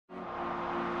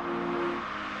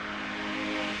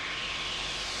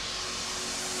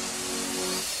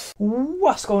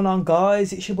What's going on,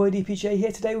 guys? It's your boy DPJ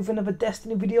here today with another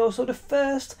Destiny video. So the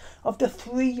first of the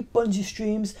 3 Bungie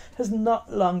streams has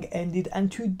not long ended,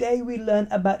 and today we learn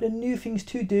about the new things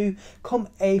to do come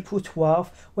April 12th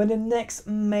when the next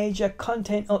major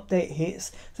content update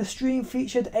hits. The stream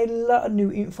featured a lot of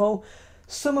new info,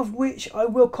 some of which I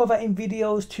will cover in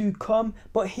videos to come,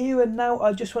 but here and now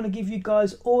I just want to give you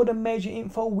guys all the major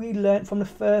info we learned from the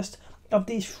first of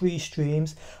these 3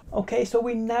 streams. Okay, so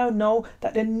we now know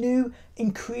that the new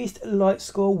increased light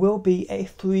score will be a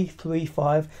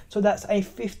 335, so that's a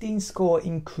 15 score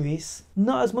increase.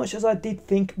 Not as much as I did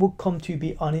think would come, to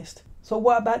be honest. So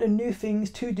what about the new things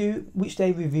to do which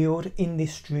they revealed in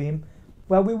this stream?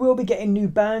 Well, we will be getting new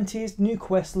bounties, new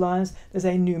quest lines, there's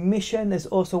a new mission, there's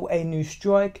also a new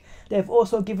strike. They've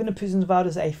also given the Prison of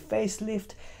Elders a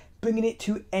facelift, bringing it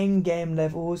to endgame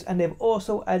levels, and they've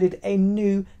also added a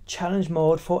new challenge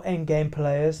mode for endgame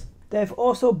players. They've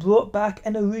also brought back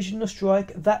an original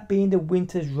strike, that being the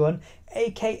Winter's Run,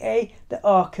 aka the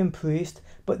Archon Priest,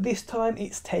 but this time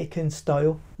it's Taken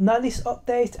style. Now this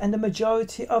update and the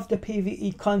majority of the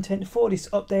PvE content for this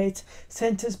update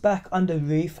centres back on the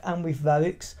Reef and with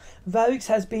Variks. Variks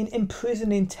has been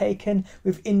imprisoning Taken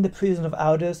within the Prison of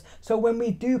Elders, so when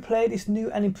we do play this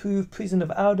new and improved Prison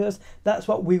of Elders, that's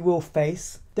what we will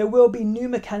face. There will be new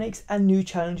mechanics and new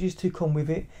challenges to come with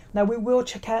it. Now we will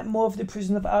check out more of the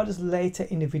Prison of Elders later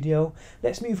in the video.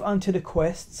 Let's move on to the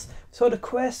quests. So the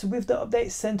quests with the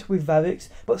update sent with Variks,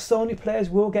 but Sony players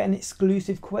will get an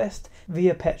exclusive quest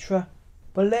via Petra.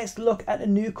 But let's look at the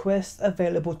new quests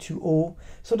available to all.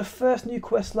 So the first new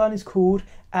quest line is called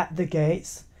At the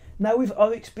Gates. Now with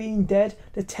Oryx being dead,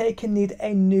 the Taken need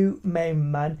a new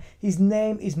main man. His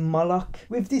name is Moloch.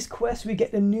 With this quest we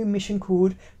get the new mission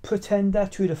called Pretender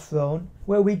to the Throne,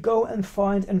 where we go and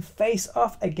find and face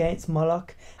off against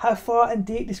Moloch. How far and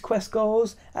deep this quest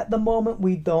goes, at the moment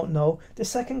we don't know. The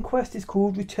second quest is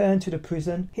called Return to the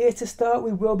Prison. Here to start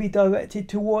we will be directed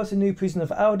towards the new Prison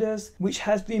of Elders, which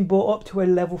has been brought up to a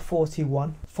level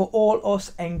 41 for all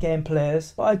us endgame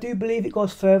players, but I do believe it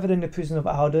goes further than the Prison of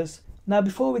Elders. Now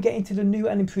before we get into the new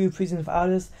and improved Prison of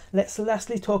Elders, let's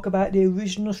lastly talk about the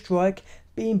original strike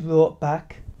being brought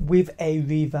back with a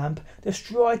revamp. The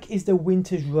strike is the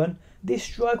Winter's Run. This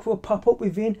strike will pop up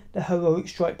within the Heroic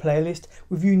Strike playlist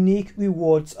with unique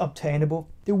rewards obtainable.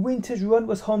 The Winter's Run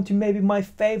was home to maybe my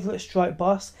favourite strike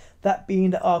boss, that being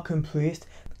the Archon Priest.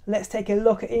 Let's take a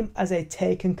look at him as a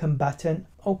Taken combatant.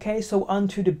 Okay, so on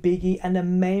to the biggie and the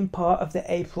main part of the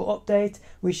April update,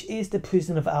 which is the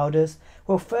Prison of Elders.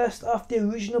 Well, first off, the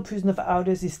original Prison of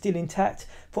Elders is still intact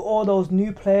for all those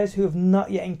new players who have not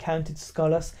yet encountered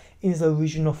Skolas in his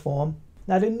original form.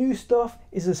 Now the new stuff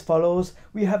is as follows.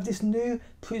 We have this new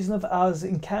Prison of Elders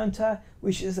encounter,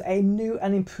 which is a new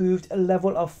and improved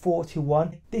level of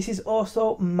 41. This is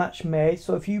also match made,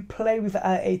 so if you play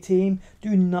without a team,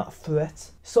 do not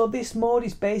fret. So this mode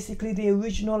is basically the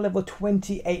original level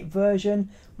 28 version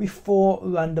with 4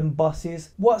 random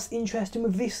bosses. What's interesting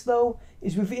with this though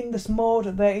is within this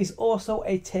mode there is also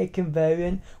a Taken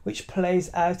variant which plays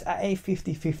out at a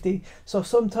 50-50. So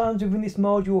sometimes within this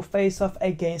mode you will face off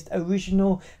against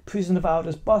original Prison of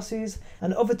Elders bosses,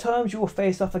 and other times you will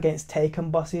face off against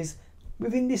Taken bosses.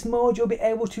 Within this mode you'll be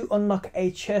able to unlock a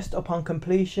chest upon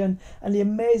completion, and the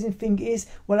amazing thing is,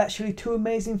 well actually 2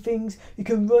 amazing things, you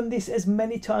can run this as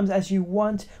many times as you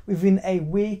want within a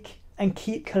week and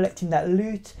keep collecting that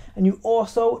loot, and you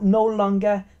also no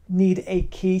longer need a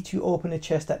key to open a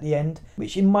chest at the end,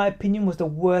 which in my opinion was the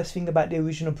worst thing about the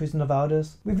original Prison of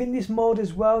Elders. Within this mode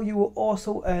as well you will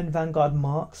also earn Vanguard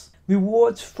marks.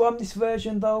 Rewards from this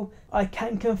version though, I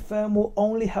can confirm will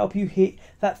only help you hit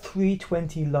that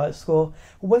 320 light score.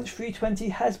 Once 320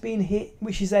 has been hit,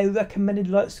 which is a recommended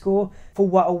light score for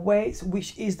what awaits,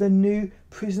 which is the new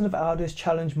Prison of Elders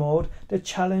challenge mode, the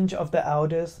Challenge of the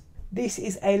Elders. This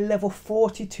is a level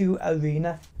 42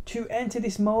 arena. To enter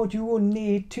this mode you will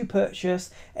need to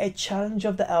purchase a Challenge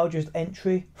of the Elders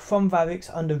entry from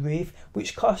Variks on the Reef,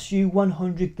 which costs you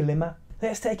 100 Glimmer.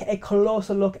 Let's take a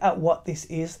closer look at what this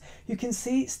is. You can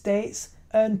see it states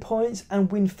earn points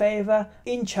and win favour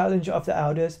in Challenge of the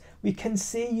Elders. We can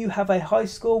see you have a high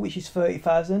score which is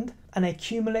 30,000 and a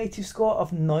cumulative score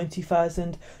of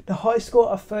 90,000. The high score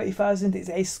of 30,000 is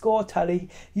a score tally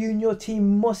you and your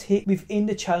team must hit within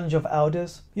the Challenge of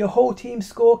Elders. Your whole team's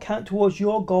score count towards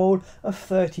your goal of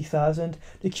 30,000.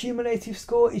 The cumulative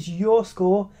score is your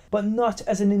score, but not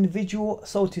as an individual,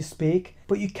 so to speak,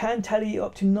 but you can tally it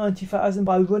up to 90,000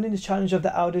 by running the Challenge of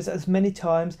the Elders as many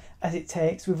times as it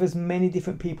takes with as many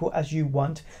different people as you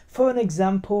want. For an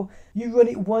example, you run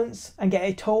it once once and get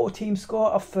a total team score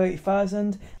of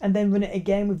 30,000, and then run it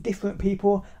again with different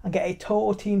people and get a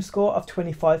total team score of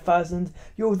 25,000,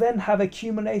 you'll then have a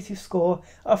cumulative score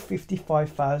of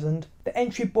 55,000. The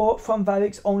entry bought from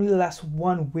Variks only lasts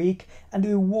 1 week, and the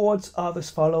rewards are as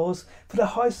follows. For the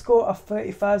high score of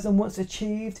 30,000 once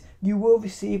achieved, you will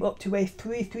receive up to a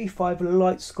 335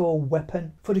 light score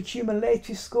weapon. For the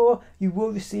cumulative score, you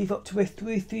will receive up to a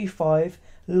 335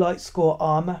 light score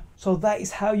armor. So that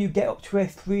is how you get up to a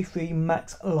 3-3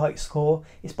 max light score.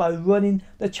 It's by running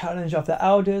the challenge of the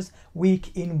Elders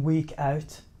week in, week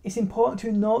out. It's important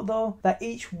to note though that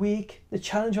each week the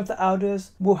challenge of the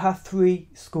Elders will have 3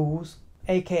 schools,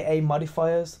 aka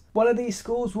modifiers. One of these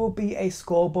schools will be a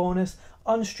score bonus.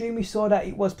 On stream we saw that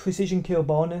it was precision kill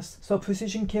bonus. So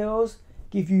precision kills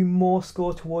give you more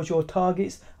score towards your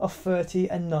targets of 30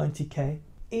 and 90k.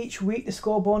 Each week the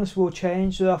score bonus will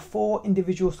change. There are 4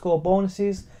 individual score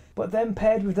bonuses, but then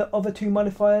paired with the other 2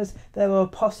 modifiers there are a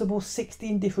possible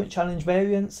 16 different challenge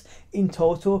variants in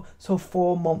total, so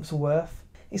 4 months worth.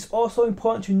 It's also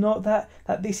important to note that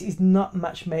this is not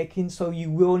matchmaking, so you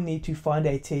will need to find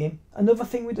a team. Another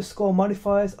thing with the score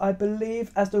modifiers, I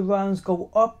believe as the rounds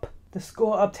go up, the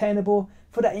score obtainable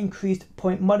for that increased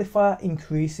point modifier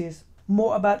increases.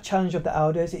 More about Challenge of the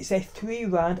Elders. It's a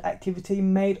 3-round activity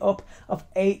made up of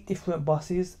 8 different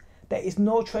bosses. There is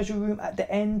no treasure room at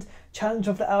the end. Challenge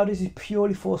of the Elders is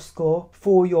purely for score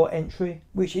for your entry,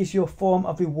 which is your form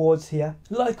of rewards here.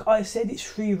 Like I said, it's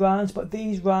 3 rounds, but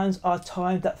these rounds are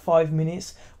timed at 5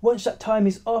 minutes. Once that time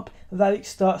is up, Variks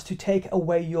starts to take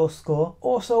away your score.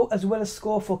 Also, as well as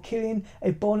score for killing,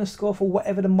 a bonus score for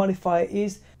whatever the modifier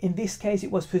is. In this case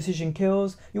it was precision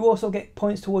kills. You also get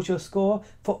points towards your score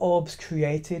for orbs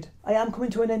created. I am coming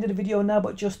to an end of the video now,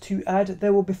 but just to add,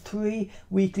 there will be 3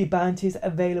 weekly bounties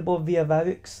available via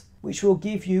Variks, which will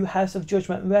give you House of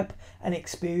Judgment rep and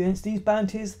experience. These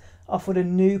bounties are for the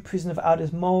new Prison of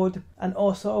Elders mode and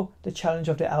also the Challenge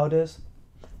of the Elders.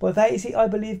 But that is it, I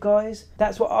believe, guys.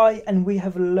 That's what I and we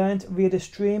have learned via the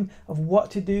stream of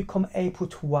what to do come April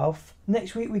 12th.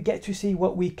 Next week we get to see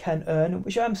what we can earn,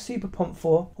 which I'm super pumped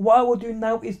for. What I will do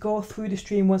now is go through the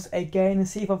stream once again and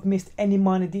see if I've missed any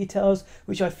minor details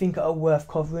which I think are worth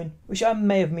covering, which I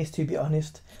may have missed, to be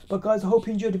honest. But guys, I hope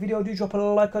you enjoyed the video. Do drop a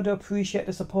like, I do appreciate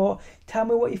the support. Tell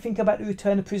me what you think about the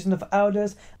return of Prison of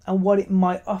Elders and what it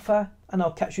might offer, and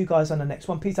I'll catch you guys on the next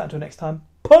one. Peace out until next time.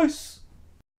 Peace!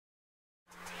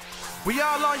 We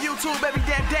all on YouTube every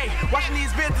damn day, watching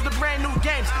these vids of the brand new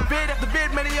games. Vid after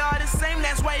vid, many are the same.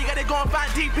 That's why you gotta go and find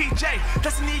DPJ.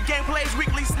 Destiny gameplays,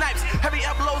 weekly snipes. Heavy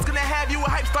uploads gonna have you a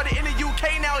hype. Started in the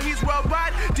UK, now he's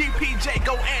worldwide. DPJ,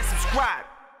 go and subscribe.